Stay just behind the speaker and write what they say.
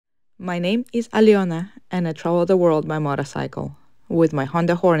My name is Aliona, and I travel the world by motorcycle with my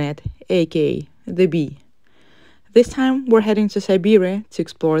Honda Hornet, aka the Bee. This time we're heading to Siberia to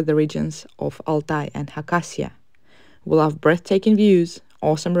explore the regions of Altai and Khakassia. We'll have breathtaking views,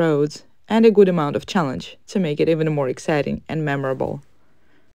 awesome roads, and a good amount of challenge to make it even more exciting and memorable.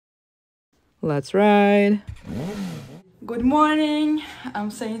 Let's ride! Good morning!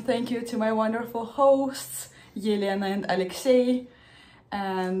 I'm saying thank you to my wonderful hosts, Yelena and Alexei,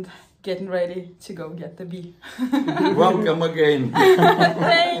 and getting ready to go get the bee. Welcome again.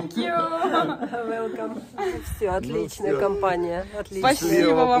 Thank you. Welcome. Все, отличная компания. Отлично.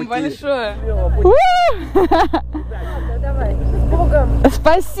 Спасибо вам большое. Давай, с Богом.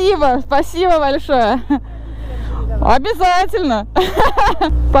 Спасибо большое. Обязательно.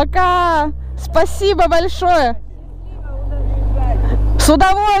 Пока. Спасибо большое. С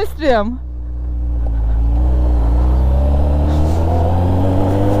удовольствием.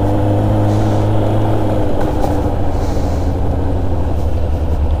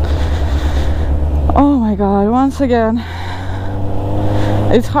 Oh my god, once again,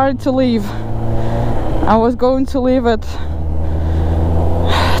 it's hard to leave. I was going to leave at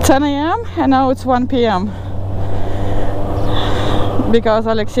 10 a.m. and now it's 1 p.m. because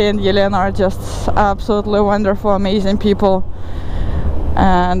Alexei and Yelena are just absolutely wonderful, amazing people,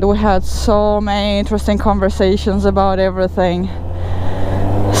 and we had so many interesting conversations about everything,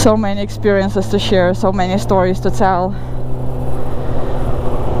 so many experiences to share, so many stories to tell.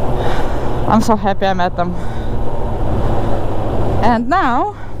 I'm so happy I met them. And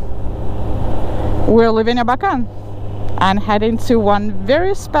now we're leaving Abakan and heading to one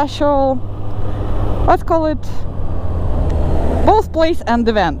very special, let's call it both place and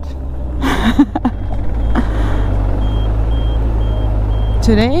event.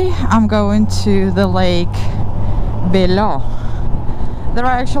 Today I'm going to the lake Bele. There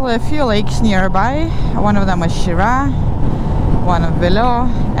are actually a few lakes nearby. One of them is Shira, one of Bele,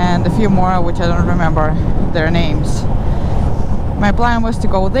 and a few more which I don't remember their names. My plan was to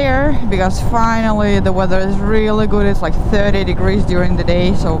go there because finally the weather is really good. It's like 30 degrees during the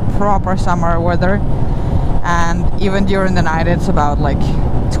day, so proper summer weather, and even during the night it's about like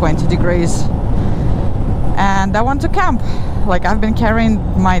 20 degrees. And I want to camp. Like, I've been carrying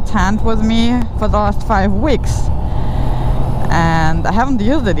my tent with me for the last 5 weeks and I haven't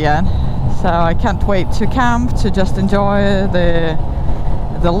used it yet. So I can't wait to camp, to just enjoy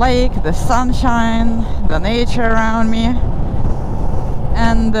the lake, the sunshine, the nature around me.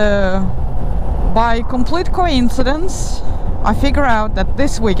 And by complete coincidence, I figure out that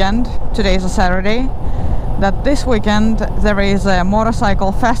this weekend, today is a Saturday, that this weekend there is a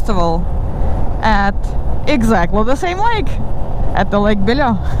motorcycle festival at exactly the same lake, at the Lake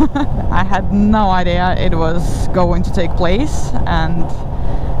Bele. I had no idea it was going to take place, and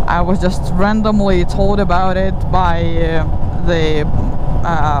I was just randomly told about it by the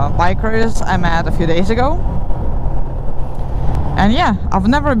bikers I met a few days ago. And yeah, I've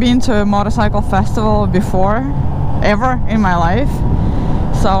never been to a motorcycle festival before, ever in my life.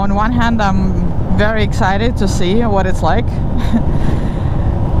 So on one hand I'm very excited to see what it's like.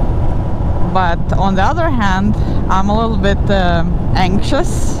 But on the other hand I'm a little bit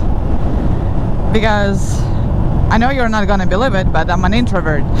anxious because I know you're not gonna believe it, but I'm an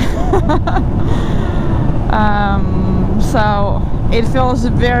introvert. So it feels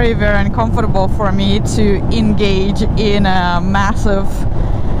very, very uncomfortable for me to engage in a massive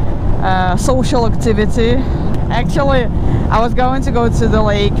social activity. Actually, I was going to go to the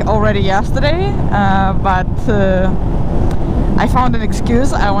lake already yesterday, but I found an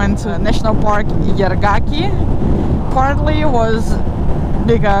excuse. I went to National Park Yergaki. Partly was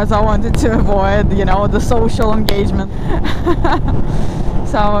because I wanted to avoid, you know, the social engagement.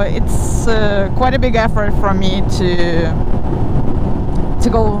 So it's quite a big effort for me to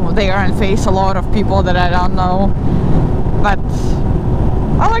go there and face a lot of people that I don't know. But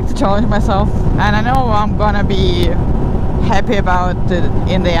I like to challenge myself, and I know I'm gonna be happy about it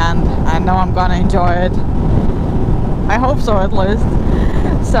in the end. I know I'm gonna enjoy it. I hope so, at least.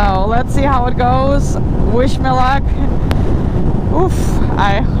 So let's see how it goes. Wish me luck. Oof,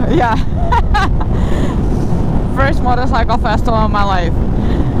 yeah. First motorcycle festival in my life.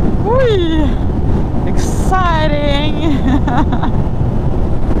 Whee! Exciting!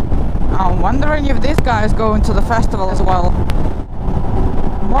 I'm wondering if this guy is going to the festival as well.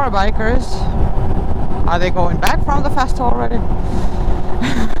 More bikers. Are they going back from the festival already?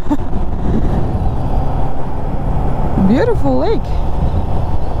 Beautiful lake.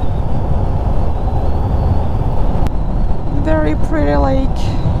 Very pretty lake.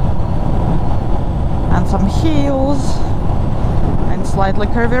 And some hills. And slightly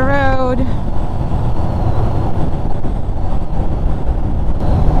curvy road.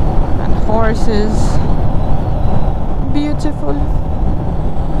 And horses. Beautiful.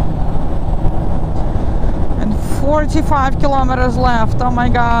 And 45 kilometers left. Oh my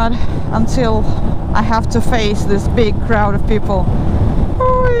god. Until I have to face this big crowd of people.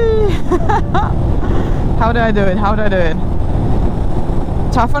 How do I do it? How do I do it?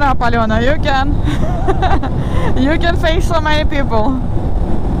 Toughen up, Alena, you can. You can face so many people.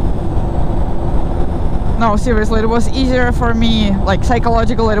 No, seriously, it was easier for me, like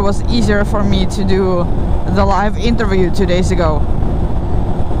psychologically, it was easier for me to do the live interview 2 days ago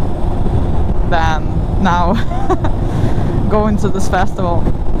than now going to this festival.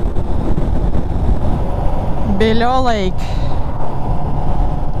 Bele Lake.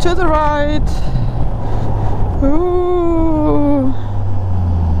 To the right. Ooh.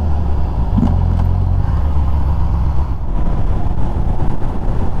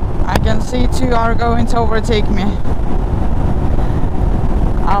 I can see 2 are going to overtake me.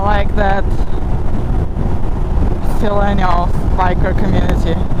 I like that feeling of biker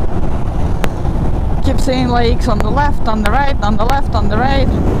community. Keep seeing lakes on the left, on the right, on the left, on the right.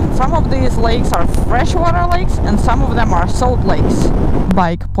 Some of these lakes are freshwater lakes and some of them are salt lakes.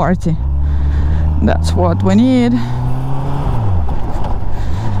 Bike party. That's what we need.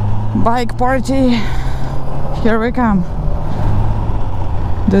 Bike party. Here we come.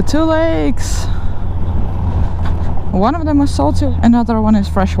 The 2 lakes. One of them is salty, another one is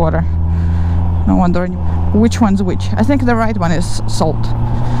freshwater. No wonder which one's which. I think the right one is salt.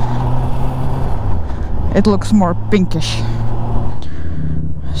 It looks more pinkish.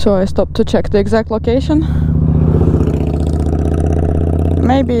 So I stopped to check the exact location.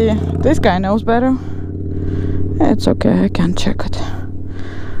 Maybe this guy knows better. It's okay, I can check it.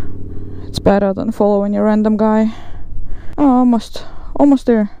 It's better than following a random guy. Oh, almost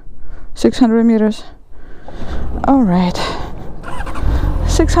there. 600 meters. All right.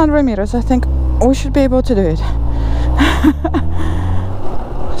 600 meters, I think we should be able to do it.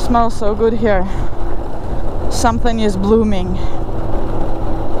 Smells so good here. Something is blooming.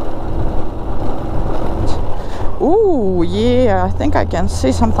 Ooh, yeah, I think I can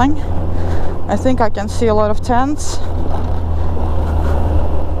see something. I think I can see a lot of tents.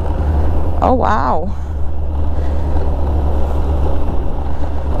 Oh, wow.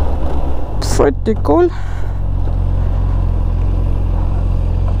 Pretty cool.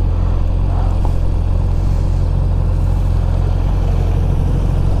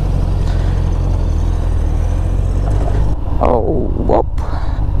 Oh, whoop.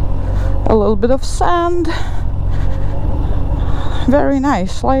 A little bit of sand. Very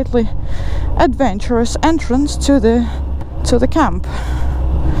nice, slightly adventurous entrance to the camp.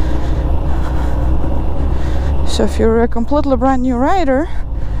 So if you're a completely brand new rider,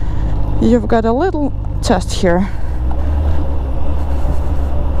 you've got a little test here.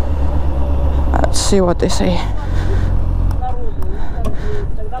 Let's see what they say.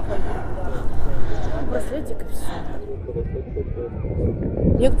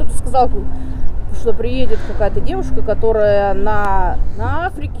 Мне кто-то сказал, что приедет какая-то девушка, которая на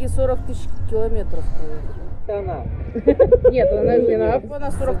Африке 40 тысяч километров проехала. Нет, она не на Африку,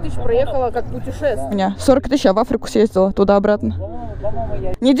 она 40 тысяч проехала как путешествие. 40 тысяч, а в Африку съездила, туда-обратно.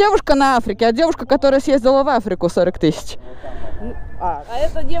 Не девушка на Африке, а девушка, которая съездила в Африку 40 тысяч. А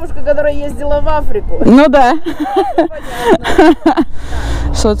это девушка, которая ездила в Африку. Ну да.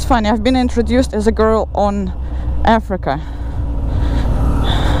 So it's funny, I've been introduced as a girl on Africa.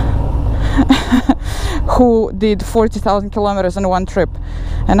 Who did 40,000 kilometers in one trip.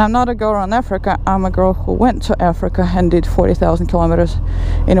 And I'm not a girl on Africa, I'm a girl who went to Africa and did 40,000 kilometers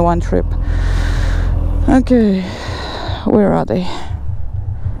in one trip. Okay, where are they?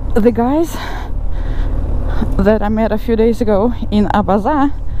 The guys that I met a few days ago in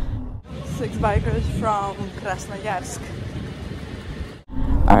Abakan. 6 bikers from Krasnoyarsk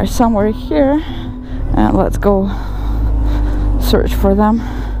are somewhere here, and let's go search for them.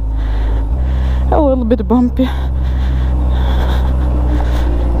 A little bit bumpy.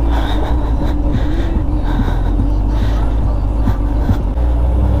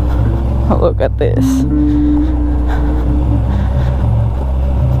 Look at this.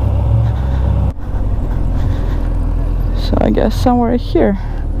 So I guess somewhere here.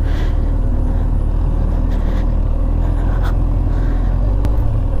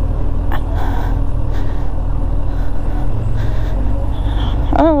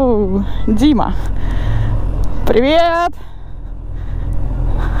 Oh, Дима. Привет!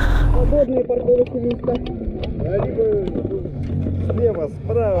 Свободные парковочные места. Слева,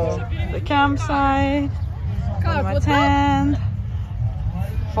 справа. The campsite. My tent.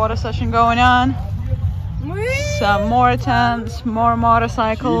 photo session going on. Some more tents, more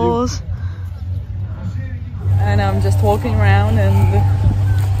motorcycles. And I'm just walking around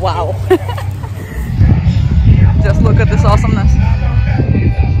and wow. Just look at this awesomeness.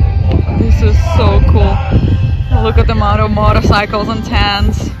 This is so cool. Look at the amount of motorcycles and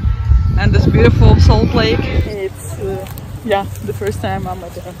tents and this beautiful salt lake. It's yeah, the first time I'm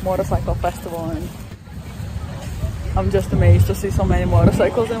at a motorcycle festival and I'm just amazed to see so many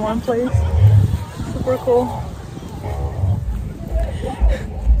motorcycles in one place. Super cool.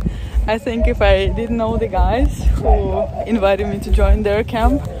 I think if I didn't know the guys who invited me to join their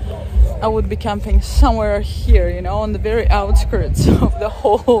camp, I would be camping somewhere here, you know, on the very outskirts of the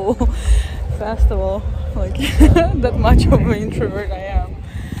whole festival. Like that much of an introvert I am.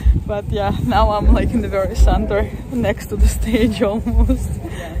 But yeah, now I'm like in the very center, next to the stage almost.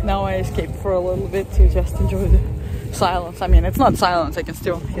 Now I escaped for a little bit to just enjoy the silence. I mean, it's not silence, I can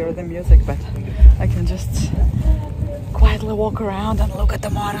still hear the music, but I can just quietly walk around and look at the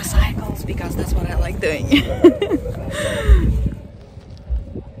motorcycles because that's what I like doing.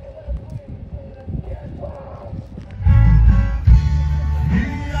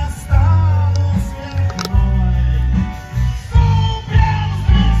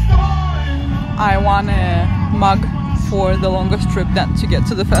 I won a mug for the longest trip then to get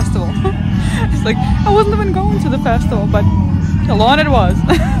to the festival. It's like I wasn't even going to the festival, but how long it was.